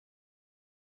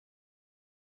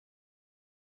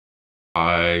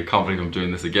I can't believe I'm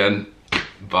doing this again,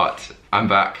 but I'm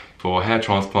back for hair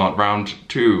transplant round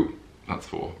 2. That's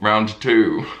 4. Round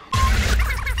 2.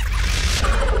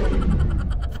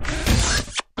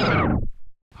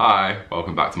 Hi,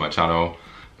 welcome back to my channel.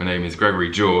 My name is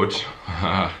Gregory George.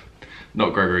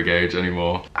 Not Gregory Gage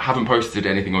anymore. I haven't posted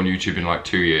anything on YouTube in like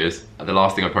 2 years. The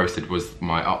last thing I posted was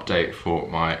my update for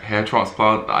my hair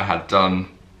transplant that I had done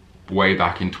way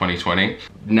back in 2020.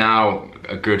 Now,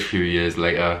 a good few years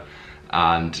later,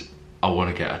 and I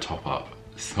want to get a top up.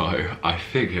 So I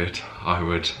figured I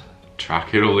would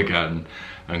track it all again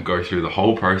and go through the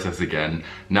whole process again.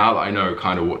 Now that I know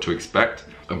kind of what to expect,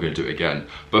 I'm going to do it again.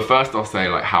 But first I'll say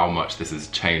like how much this has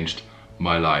changed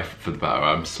my life for the better.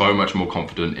 I'm so much more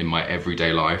confident in my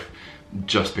everyday life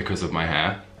just because of my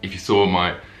hair. If you saw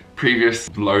my previous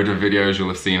load of videos, you'll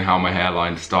have seen how my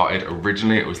hairline started.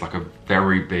 Originally it was like a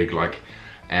very big like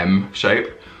M shape,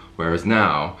 whereas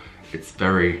now it's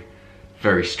very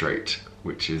straight,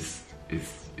 which is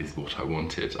what I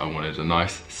wanted. I wanted a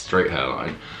nice straight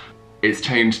hairline. It's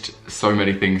changed so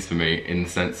many things for me in the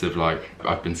sense of like,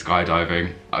 I've been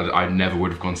skydiving. I never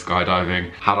would have gone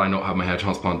skydiving had I not had my hair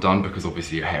transplant done, because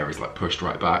obviously your hair is like pushed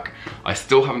right back. I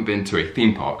still haven't been to a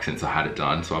theme park since I had it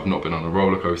done, so I've not been on a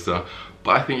roller coaster,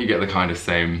 but I think you get the kind of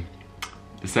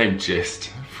the same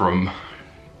gist from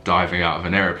diving out of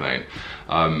an aeroplane.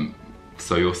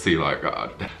 So you'll see like,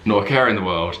 not a care in the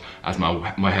world as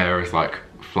my hair is like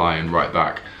flying right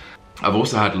back. I've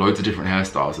also had loads of different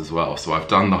hairstyles as well. So I've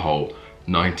done the whole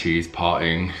 90s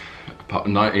parting,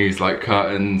 90s like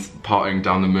curtains, parting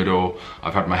down the middle.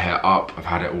 I've had my hair up, I've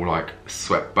had it all like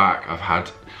swept back.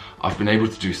 I've been able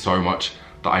to do so much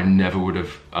that I never would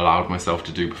have allowed myself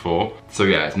to do before. So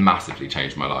yeah, it's massively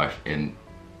changed my life in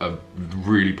a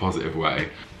really positive way.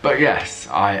 But yes,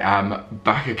 I am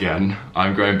back again.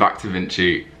 I'm going back to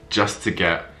Vinci just to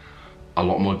get a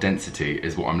lot more density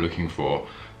is what I'm looking for.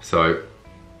 So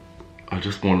I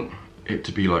just want it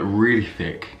to be like really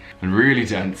thick and really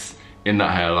dense in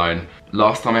that hairline.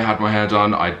 Last time I had my hair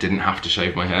done, I didn't have to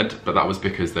shave my head, but that was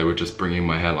because they were just bringing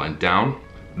my hairline down.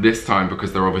 This time,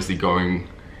 because they're obviously going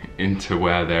into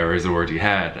where there is already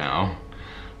hair now,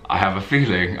 I have a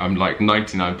feeling, I'm like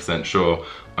 99% sure,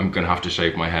 I'm gonna have to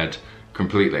shave my head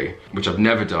completely, which I've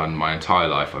never done my entire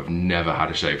life. I've never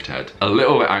had a shaved head. A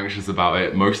little bit anxious about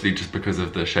it, mostly just because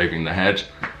of the shaving the head,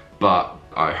 but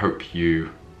I hope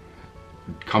you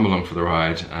come along for the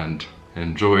ride and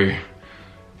enjoy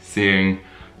seeing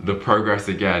the progress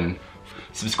again.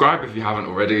 Subscribe if you haven't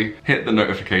already, hit the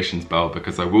notifications bell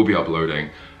because I will be uploading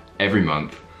every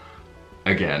month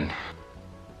again.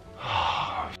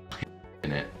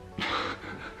 In it.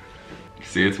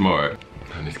 See you tomorrow.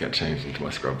 I need to get changed into my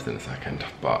scrubs in a second,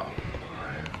 but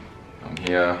I'm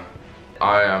here.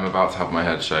 I am about to have my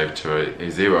head shaved to a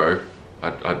 0.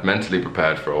 I'd mentally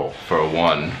prepared for a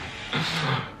 1,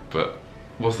 but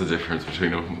what's the difference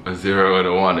between a 0 and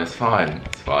a 1? It's fine,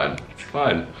 it's fine, it's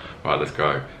fine. Right, let's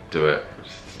go. Do it.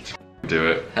 Just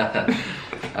do it.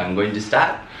 I'm going to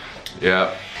start?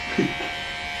 Yeah.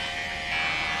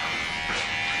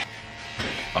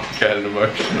 I'm getting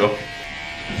emotional.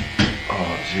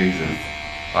 Oh, Jesus.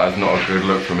 That is not a good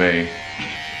look for me.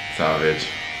 Savage.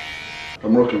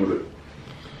 I'm rocking with it.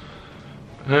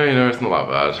 No, you know, it's not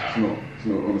that bad. It's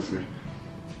not, honestly.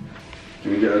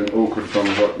 Can we get an awkward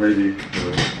thumbs up, maybe?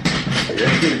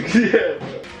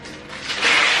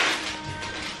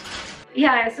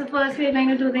 Yeah, so first we're going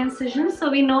to do the incision,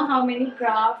 so we know how many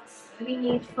grafts we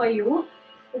need for you,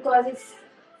 because it's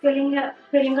filling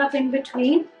up in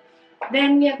between.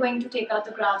 Then we are going to take out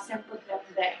the grafts and put them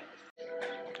there.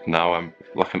 Now I'm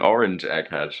like an orange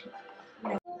egghead.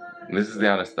 Yeah. This is the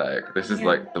anaesthetic. This is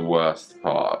like the worst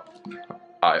part.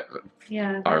 I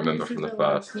remember from the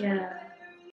first. Yeah.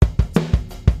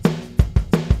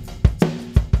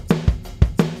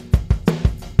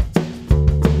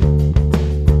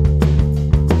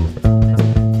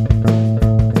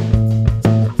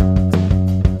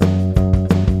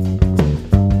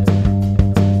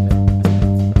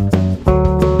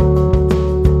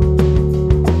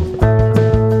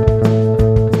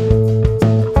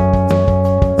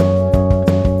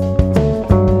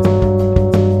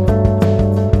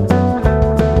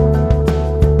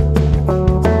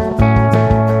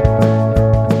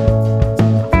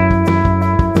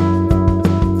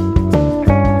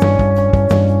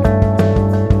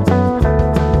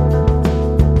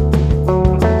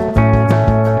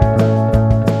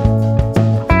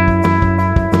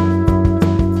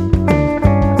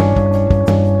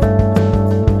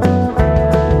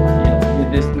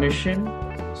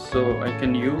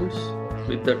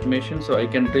 with that machine, so I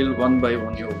can drill one by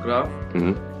one your graft.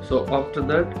 So after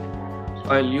that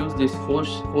I'll use this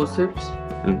forceps.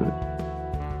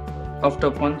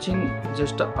 After punching,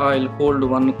 just I'll hold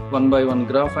one by one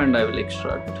graft and I will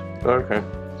extract. Okay.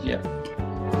 Yeah.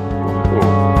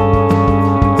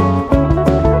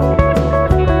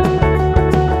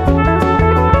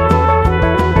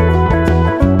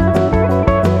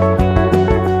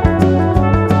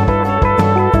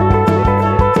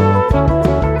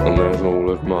 And there's all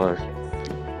of my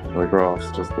grafts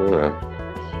just there.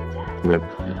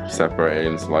 They're separated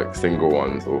into like single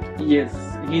ones or... Yes,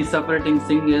 he's separating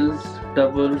singles,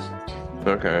 doubles,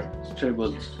 Okay.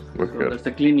 trebles. Wicked. So that's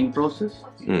the cleaning process.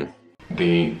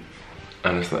 The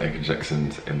anaesthetic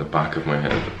injections in the back of my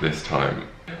head this time,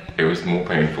 it was more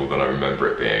painful than I remember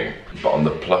it being. But on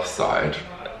the plus side,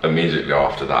 immediately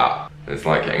after that, it's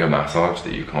like getting a massage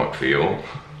that you can't feel.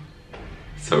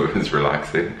 So it was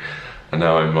relaxing. And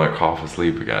now I'm like half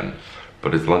asleep again.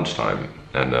 But it's lunchtime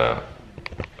and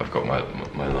I've got my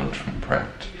lunch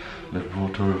prepped. Little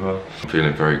brought over. I'm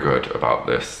feeling very good about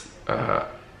this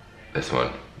this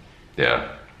one.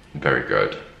 Yeah, very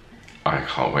good. I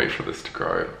can't wait for this to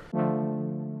grow.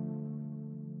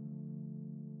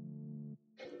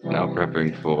 Now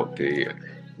prepping for the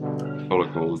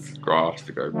follicles, grafts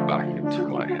to go back into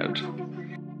my head.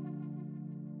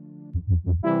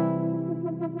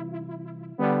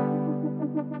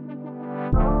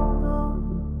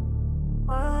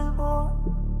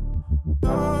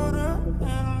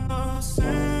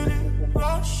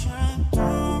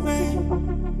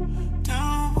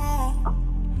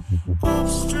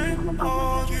 Upstream,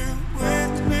 are you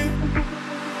with me?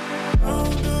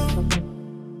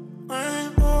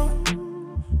 Rainbow,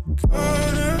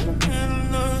 glitter in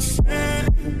the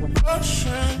city,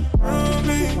 rushing through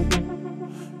me.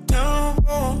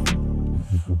 Downpour,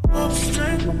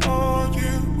 upstream, are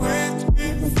you with me?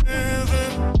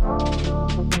 Feeling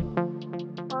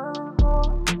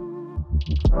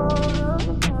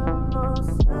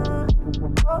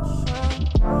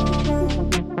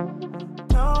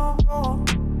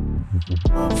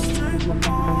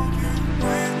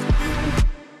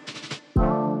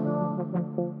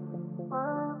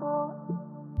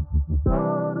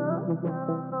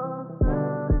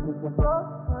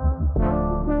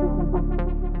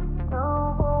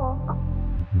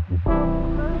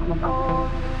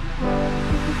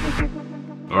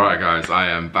Alright guys, I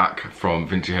am back from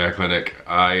Vinci Hair Clinic.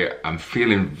 I am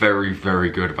feeling very, very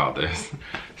good about this.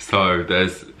 So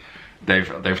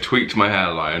they've tweaked my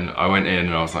hairline. I went in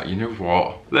and I was like, you know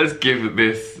what? Let's give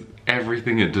this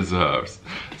everything it deserves.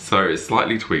 So it's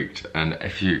slightly tweaked, and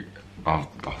if you, I'll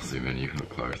zoom in, you can look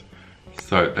close.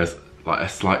 So there's like a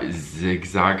slight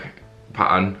zigzag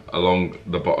pattern along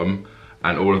the bottom,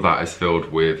 and all of that is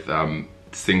filled with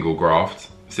single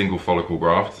follicle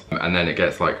grafts, and then it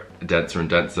gets like denser and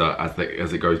denser as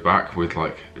it goes back, with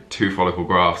like 2 follicle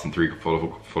grafts and 3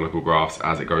 follicle grafts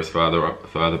as it goes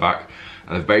further back,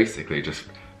 and I've basically just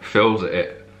filled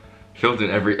in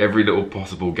every little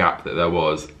possible gap that there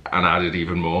was and added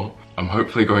even more. I'm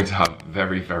hopefully going to have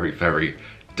very, very, very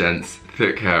dense,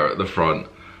 thick hair at the front,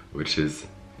 which is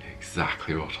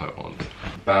exactly what I want.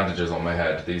 Bandages on my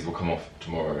head, these will come off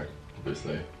tomorrow,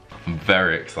 obviously. I'm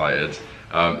very excited.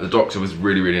 The doctor was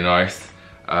really, really nice.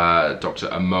 Dr.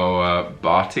 Amoa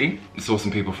Bharti. Saw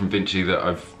some people from Vinci that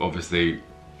I've obviously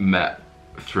met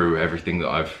through everything that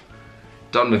I've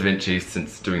done with Vinci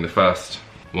since doing the first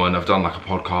one. I've done like a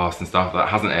podcast and stuff that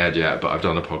hasn't aired yet, but I've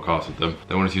done a podcast with them.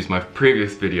 They wanted to use my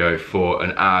previous video for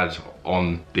an ad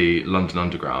on the London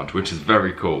Underground, which is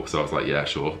very cool. So I was like, yeah,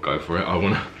 sure, go for it. I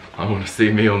want to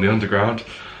see me on the Underground.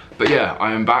 But yeah,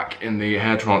 I am back in the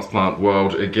hair transplant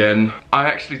world again. I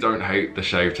actually don't hate the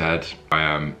shaved head. I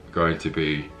am going to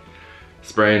be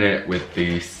spraying it with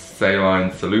the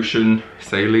saline solution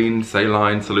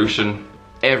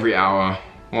every hour,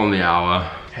 on the hour.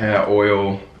 Hair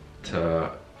oil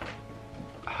to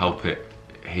help it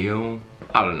heal.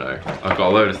 I don't know. I've got a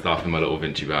load of stuff in my little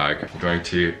Vinci bag. I'm going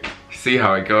to see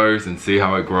how it goes and see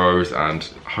how it grows and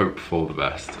hope for the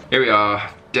best. Here we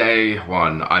are. Day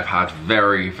 1. I've had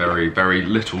very, very, very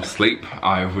little sleep.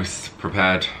 I was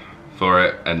prepared for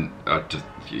it, and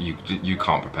you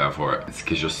can't prepare for it. It's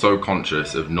because you're so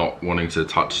conscious of not wanting to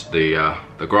touch the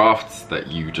grafts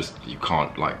that you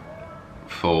can't like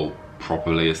fall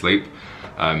properly asleep.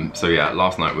 So yeah,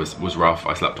 last night was rough.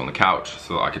 I slept on the couch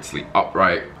so that I could sleep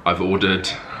upright. I've ordered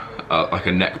like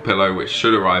a neck pillow which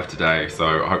should arrive today,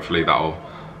 so hopefully that'll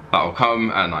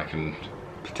come and I can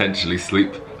potentially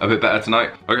sleep a bit better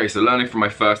tonight. Okay, so learning from my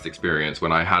first experience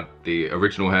when I had the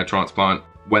original hair transplant,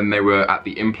 when they were at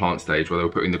the implant stage where they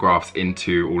were putting the grafts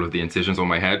into all of the incisions on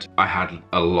my head, I had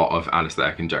a lot of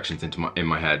anaesthetic injections in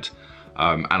my head.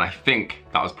 And I think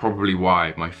that was probably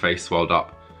why my face swelled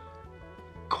up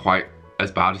quite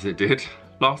as bad as it did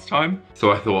last time.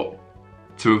 So I thought,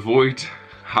 to avoid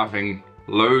having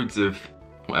loads of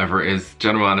whatever it is,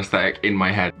 general anaesthetic in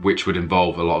my head, which would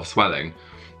involve a lot of swelling,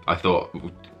 I thought,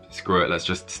 screw it, let's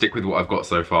just stick with what I've got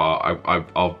so far.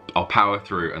 I'll power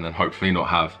through and then hopefully not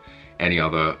have any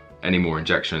more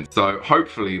injections. So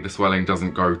hopefully the swelling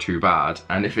doesn't go too bad,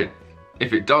 and if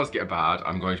it does get bad,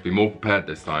 I'm going to be more prepared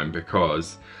this time,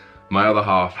 because my other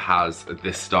half has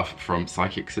this stuff from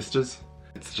Psychic Sisters.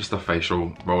 It's just a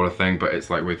facial roller thing, but it's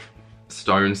like with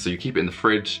stones, so you keep it in the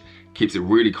fridge, keeps it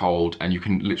really cold, and you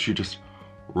can literally just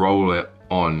roll it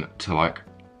on to like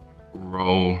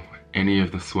roll any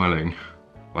of the swelling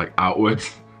like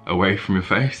outwards away from your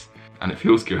face, and it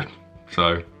feels good.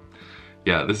 So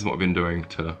yeah, this is what I've been doing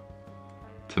to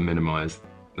minimize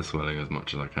the swelling as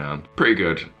much as I can. Pretty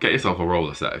good. Get yourself a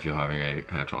roller set if you're having a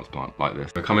hair transplant like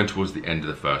this. We're coming towards the end of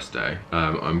the first day.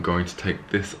 I'm going to take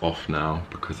this off now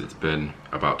because it's been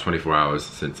about 24 hours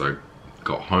since I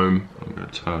got home. I'm going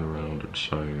to turn around and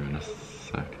show you in a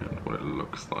second what it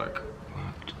looks like.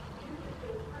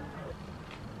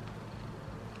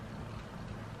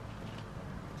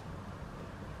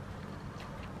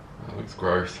 That looks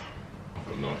gross. I've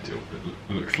got no idea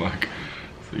what it looks like.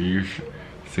 So you've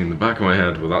seen the back of my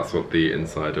head, well that's what the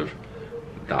inside of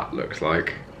that looks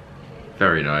like.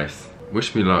 Very nice.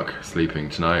 Wish me luck sleeping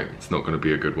tonight. It's not going to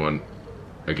be a good one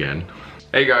again.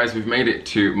 Hey guys, we've made it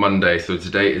to Monday, so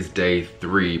today is day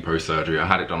 3 post-surgery. I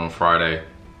had it done on Friday.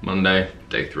 Monday,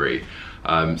 day 3.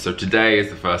 So today is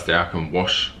the first day I can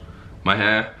wash my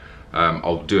hair.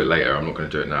 I'll do it later, I'm not going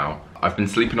to do it now. I've been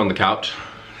sleeping on the couch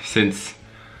since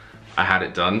I had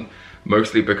it done,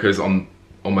 mostly because on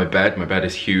my bed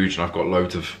is huge and I've got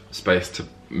loads of space to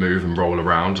move and roll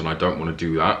around, and I don't want to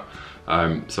do that.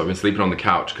 So I've been sleeping on the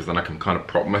couch because then I can kind of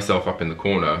prop myself up in the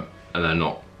corner and then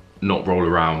not roll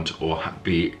around or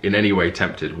be in any way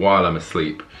tempted while I'm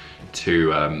asleep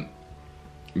to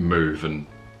move and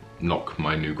knock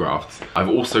my new grafts. I've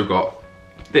also got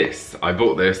this. I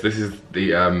bought this. This is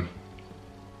the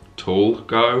Tool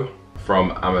Go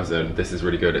from Amazon. This is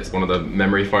really good. It's one of the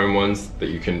memory foam ones that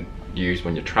you can use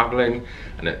when you're traveling,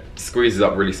 and it squeezes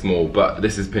up really small, but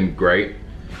this has been great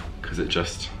because it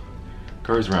just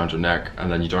goes around your neck and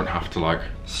then you don't have to like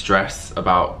stress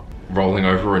about rolling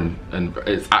over, and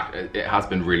it has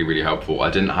been really helpful. I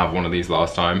didn't have one of these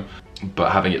last time,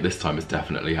 but having it this time has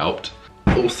definitely helped.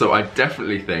 Also, I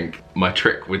definitely think my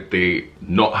trick with the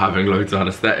not having loads of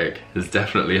anesthetic has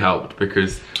definitely helped,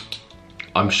 because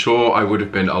I'm sure I would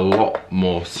have been a lot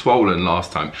more swollen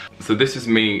last time. So this is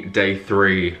me day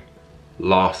 3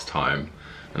 last time,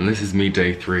 and this is me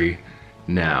day 3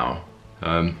 now.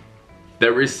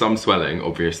 There is some swelling,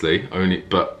 obviously,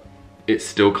 but it's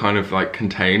still kind of like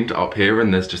contained up here,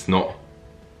 and there's just not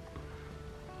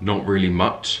really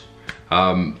much.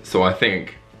 So I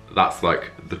think that's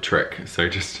like the trick. So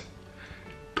just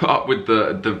put up with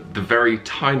the very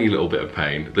tiny little bit of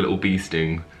pain, the little bee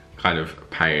sting kind of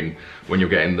pain when you're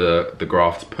getting the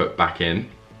grafts put back in,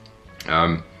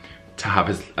 to have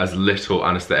as little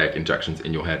anesthetic injections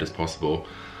in your head as possible,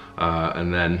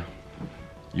 and then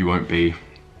you won't be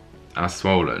as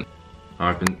swollen.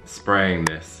 I've been spraying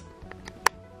this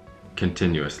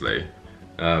continuously,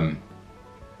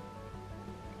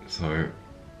 so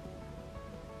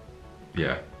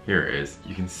yeah, here it is.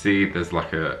 You can see there's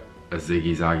like a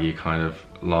ziggy-zaggy kind of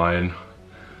line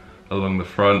along the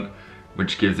front,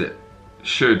 which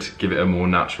should give it a more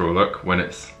natural look when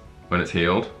it's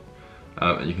healed.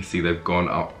 And you can see they've gone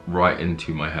up right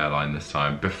into my hairline this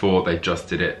time. Before, they just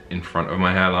did it in front of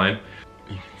my hairline.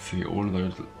 You can see all of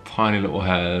those tiny little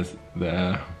hairs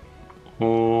there,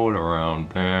 all around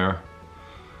there.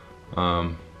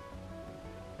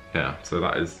 Yeah, so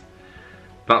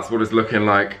that's what it's looking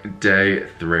like day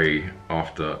 3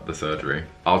 after the surgery.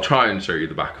 I'll try and show you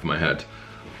the back of my head,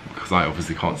 because I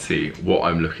obviously can't see what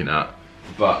I'm looking at.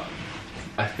 But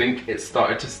I think it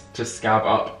started to scab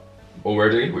up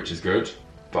already, which is good.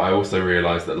 But I also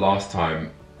realized that last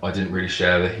time I didn't really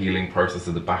share the healing process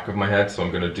of the back of my head, so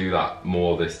I'm gonna do that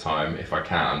more this time if I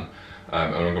can.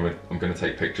 And I'm gonna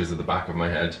take pictures of the back of my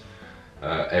head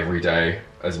every day,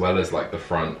 as well as like the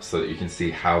front, so that you can see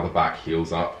how the back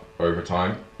heals up over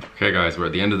time. Okay guys, we're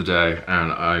at the end of the day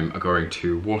and I'm going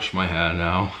to wash my hair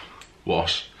now.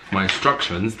 Wash. My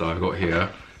instructions that I've got here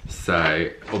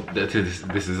say,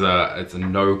 it's a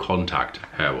no contact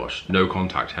hair wash. No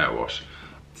contact hair wash.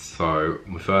 So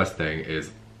the first thing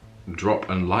is drop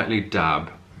and lightly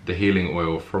dab the healing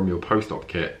oil from your post-op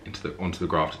kit onto the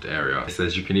grafted area. It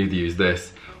says you can either use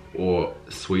this or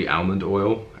sweet almond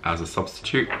oil as a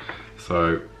substitute.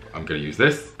 So I'm gonna use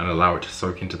this and allow it to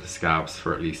soak into the scabs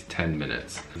for at least 10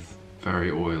 minutes. It's very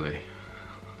oily.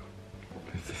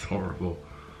 This is horrible.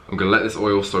 I'm gonna let this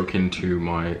oil soak into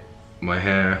my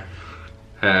hair.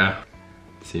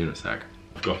 See you in a sec.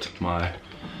 I've got my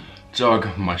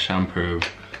jug, my shampoo,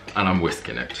 and I'm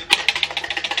whisking it.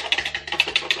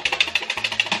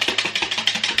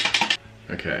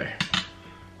 Okay,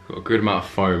 got a good amount of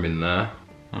foam in there.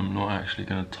 I'm not actually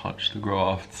gonna touch the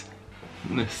grafts.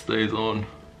 And this stays on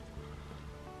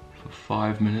for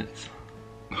 5 minutes.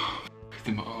 It's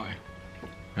in my eye.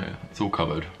 Yeah, it's all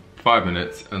covered. 5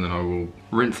 minutes, and then I will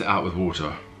rinse it out with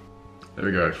water. There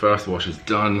we go, first wash is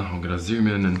done. I'm gonna zoom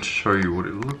in and show you what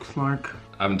it looks like.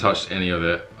 I haven't touched any of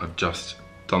it. I've just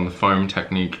done the foam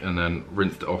technique and then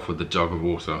rinsed it off with the jug of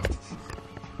water.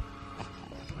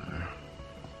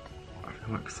 I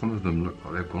feel like some of them look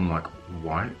like they've gone like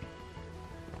white.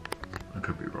 I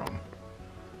could be wrong.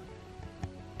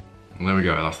 And there we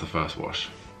go, that's the first wash.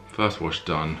 First wash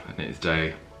done, and it's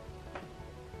day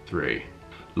 3.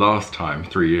 Last time,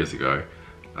 3 years ago,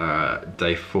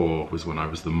 day 4 was when I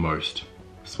was the most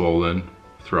swollen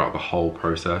throughout the whole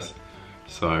process.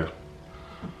 So,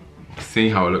 see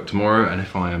how I look tomorrow and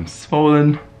if I am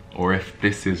swollen or if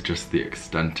this is just the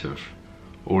extent of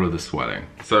all of the swelling.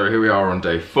 So here we are on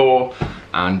day 4,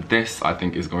 and this I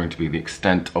think is going to be the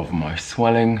extent of my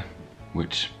swelling,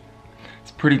 which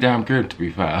is pretty damn good, to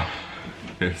be fair.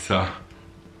 It's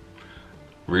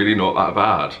really not that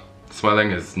bad.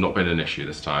 Swelling has not been an issue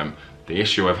this time. The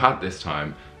issue I've had this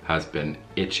time has been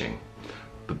itching.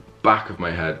 The back of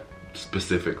my head,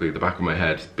 specifically the back of my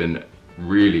head, has been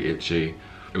really itchy.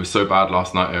 It was so bad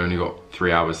last night I only got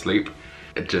 3 hours sleep.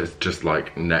 It just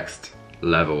like next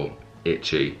level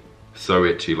itchy. So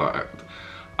itchy, like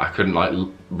I couldn't like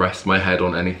rest my head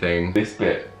on anything. This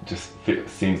bit just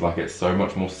seems like it's so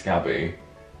much more scabby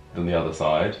than the other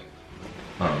side.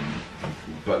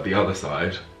 But the other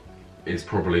side is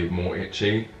probably more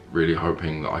itchy. Really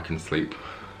hoping that I can sleep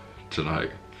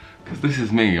tonight, because this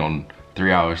is me on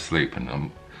 3 hours sleep and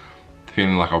I'm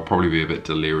feeling like I'll probably be a bit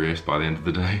delirious by the end of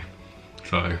the day.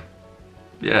 So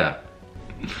yeah.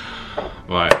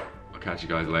 Right, I'll catch you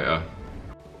guys later.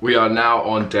 We are now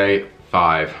on day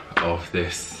 5 of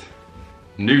this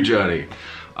new journey.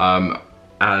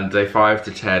 And day 5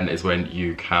 to 10 is when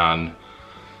you can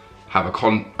have a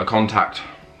contact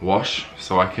wash.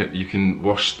 So you can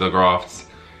wash the grafts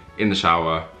in the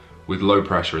shower with low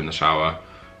pressure in the shower,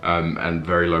 and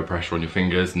very low pressure on your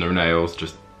fingers, no nails,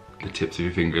 just the tips of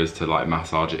your fingers to like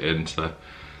massage it in to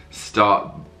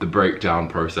start the breakdown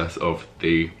process of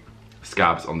the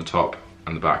scabs on the top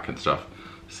and the back and stuff.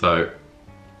 So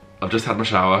I've just had my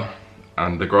shower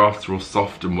and the grafts are all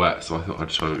soft and wet, so I thought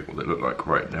I'd show you what they look like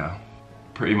right now.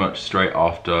 Pretty much straight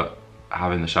after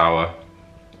having the shower.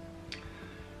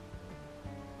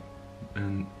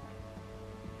 And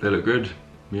they look good,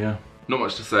 yeah. Not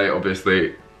much to say,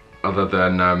 obviously, other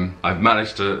than I've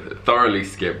managed to thoroughly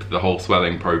skip the whole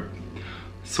swelling part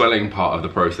of the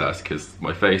process, because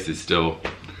my face is still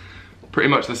pretty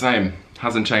much the same.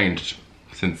 Hasn't changed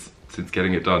since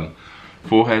getting it done.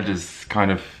 Forehead is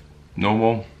kind of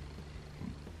normal.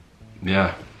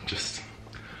 Yeah, just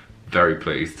very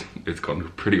pleased. It's gone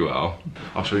pretty well.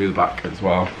 I'll show you the back as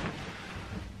well.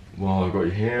 While I've got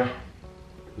you here,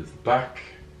 there's the back.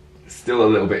 It's still a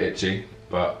little bit itchy,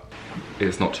 but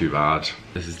it's not too bad.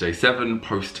 This is day 7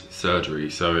 post-surgery,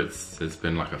 so it's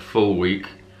been like a full week.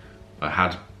 I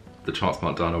had the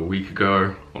transplant done a week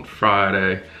ago on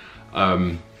Friday.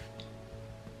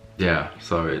 Yeah,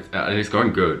 so it's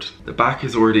going good. The back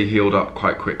is already healed up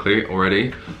quite quickly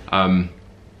already, and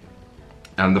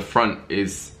the front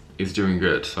is doing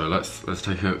good. So let's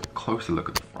take a closer look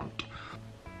at the front.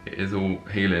 It is all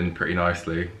healing pretty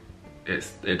nicely.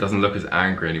 It doesn't look as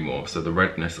angry anymore, so the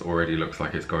redness already looks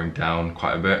like it's going down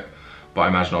quite a bit. But I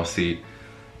imagine I'll see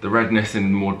the redness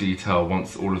in more detail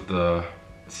once all of the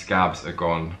scabs are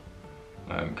gone,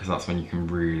 because that's when you can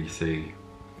really see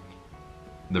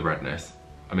the redness.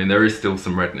 I mean, there is still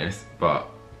some redness, but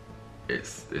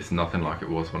it's nothing like it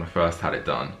was when I first had it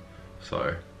done.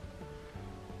 So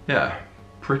yeah,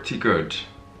 pretty good.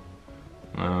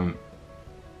 I've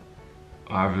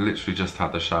literally just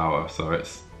had the shower, so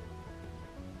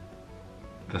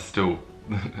they're still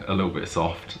a little bit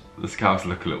soft. The scabs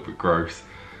look a little bit gross.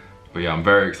 But yeah, I'm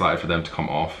very excited for them to come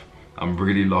off. I'm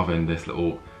really loving this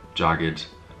little jagged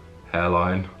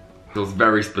hairline. It was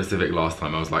very specific last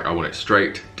time. I was like, I want it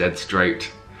straight, dead straight,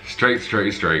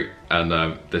 straight.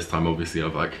 And this time obviously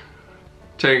I've like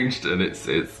changed and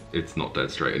it's not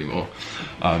dead straight anymore.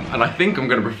 And I think I'm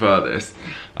gonna prefer this.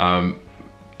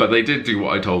 But they did do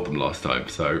what I told them last time,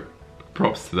 so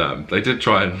props to them. They did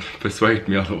try and persuade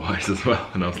me otherwise as well,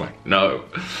 and I was like, no,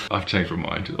 I've changed my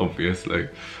mind, obviously.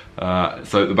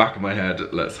 So at the back of my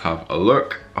head, let's have a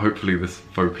look. Hopefully this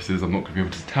focuses, I'm not gonna be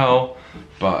able to tell,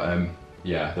 but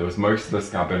yeah, there was most of the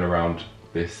scabbing around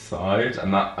this side,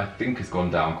 and that I think has gone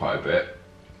down quite a bit.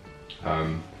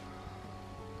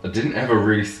 I didn't ever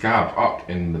really scab up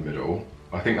in the middle.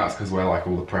 I think that's because where like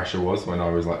all the pressure was when I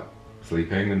was like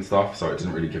sleeping and stuff, so it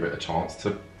didn't really give it a chance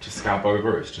to scab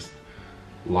over. It's just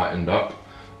lightened up,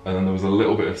 and then there was a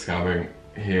little bit of scabbing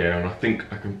here, and I think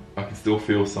I can still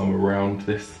feel some around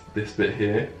this bit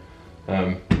here.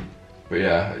 But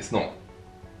yeah, it's not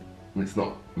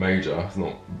major, it's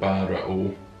not bad at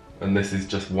all. And this is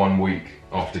just 1 week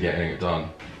after getting it done.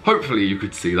 Hopefully you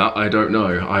could see that, I don't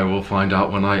know. I will find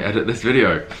out when I edit this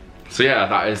video. So yeah,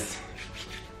 that is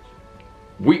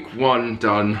week 1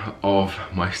 done of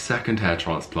my second hair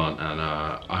transplant, and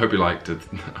I hope you liked it.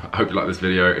 I hope you liked this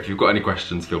video. If you've got any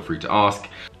questions, feel free to ask,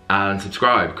 and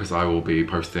subscribe, because I will be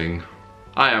posting,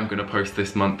 I am gonna post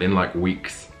this month in like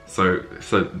weeks. So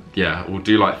yeah, we'll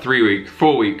do like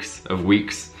 4 weeks of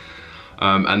weeks.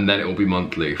 And then it will be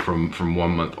monthly from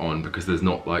 1 month on, because there's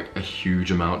not like a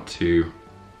huge amount to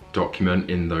document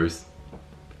in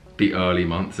the early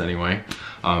months anyway.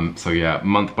 So yeah,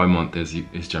 month by month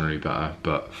is generally better,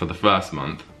 but for the first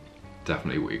month,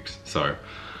 definitely weeks. So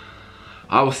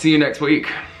I will see you next week.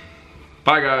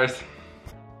 Bye guys.